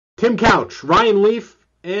Tim Couch, Ryan Leaf,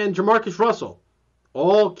 and JaMarcus Russell.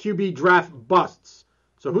 All QB draft busts.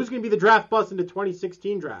 So who's going to be the draft bust in the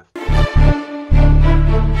 2016 draft?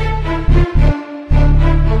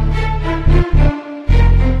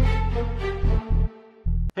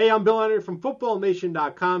 Hey, I'm Bill Enright from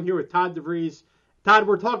FootballNation.com here with Todd DeVries. Todd,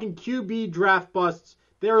 we're talking QB draft busts.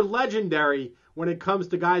 They're legendary when it comes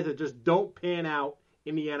to guys that just don't pan out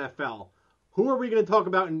in the NFL. Who are we going to talk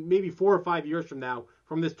about in maybe 4 or 5 years from now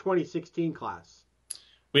from this 2016 class?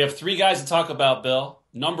 We have 3 guys to talk about, Bill.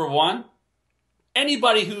 Number 1,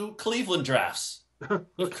 anybody who Cleveland drafts. Okay.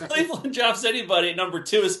 If Cleveland drafts anybody, number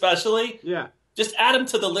 2 especially, just add them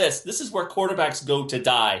to the list. This is where quarterbacks go to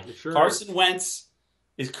die. Sure Carson Wentz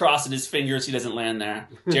is crossing his fingers he doesn't land there.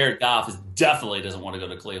 Jared Goff definitely doesn't want to go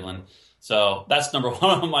to Cleveland. So that's number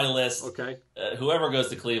 1 on my list. Okay. Whoever goes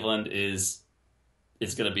to Cleveland it's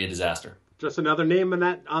going to be a disaster. Just another name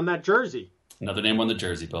on that jersey. Another name on the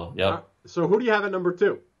jersey, Bill. Yep. So who do you have at number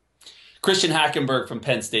 2? Christian Hackenberg from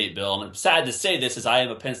Penn State, Bill. And I'm sad to say this as I am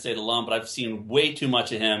a Penn State alum, but I've seen way too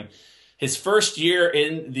much of him. His first year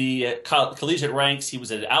in the collegiate ranks, he was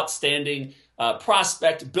an outstanding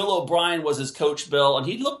prospect. Bill O'Brien was his coach, Bill, and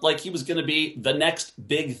he looked like he was going to be the next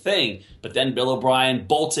big thing. But then Bill O'Brien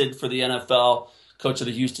bolted for the NFL, coach of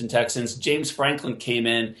the Houston Texans. James Franklin came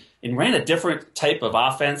in and ran a different type of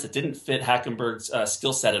offense that didn't fit Hackenberg's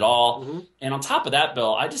skill set at all. Mm-hmm. And on top of that,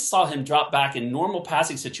 Bill, I just saw him drop back in normal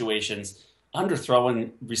passing situations,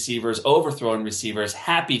 underthrowing receivers, overthrowing receivers,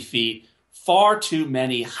 happy feet, far too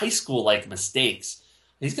many high school-like mistakes.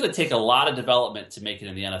 He's going to take a lot of development to make it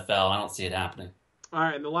in the NFL. I don't see it happening. All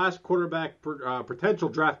right, and the last quarterback potential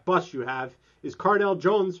draft bust you have is Cardale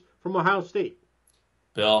Jones from Ohio State.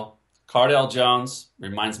 Bill, Cardale Jones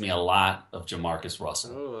reminds me a lot of JaMarcus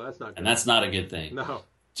Russell. Oh, that's not good. And that's not a good thing. No.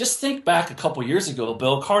 Just think back a couple years ago,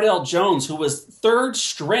 Bill. Cardale Jones, who was 3rd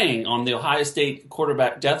string on the Ohio State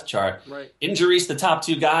quarterback depth chart. Right. Injuries to the top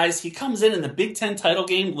 2 guys. He comes in the Big Ten title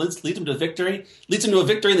game, leads him to a victory in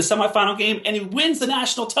the semifinal game, and he wins the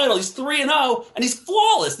national title. He's 3-0, and he's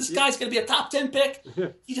flawless. This guy's going to be a top 10 pick.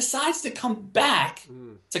 He decides to come back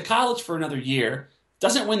to college for another year.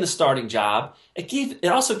 Doesn't win the starting job. It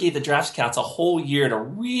also gave the draft scouts a whole year to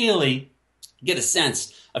really get a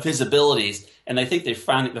sense of his abilities. And I think they're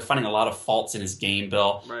finding a lot of faults in his game,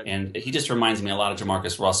 Bill. Right. And he just reminds me a lot of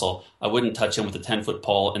JaMarcus Russell. I wouldn't touch him with a 10-foot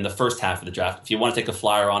pole in the first half of the draft. If you want to take a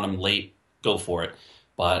flyer on him late, go for it.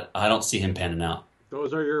 But I don't see him panning out.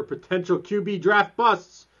 Those are your potential QB draft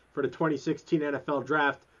busts for the 2016 NFL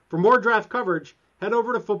Draft. For more draft coverage, head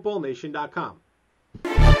over to FootballNation.com.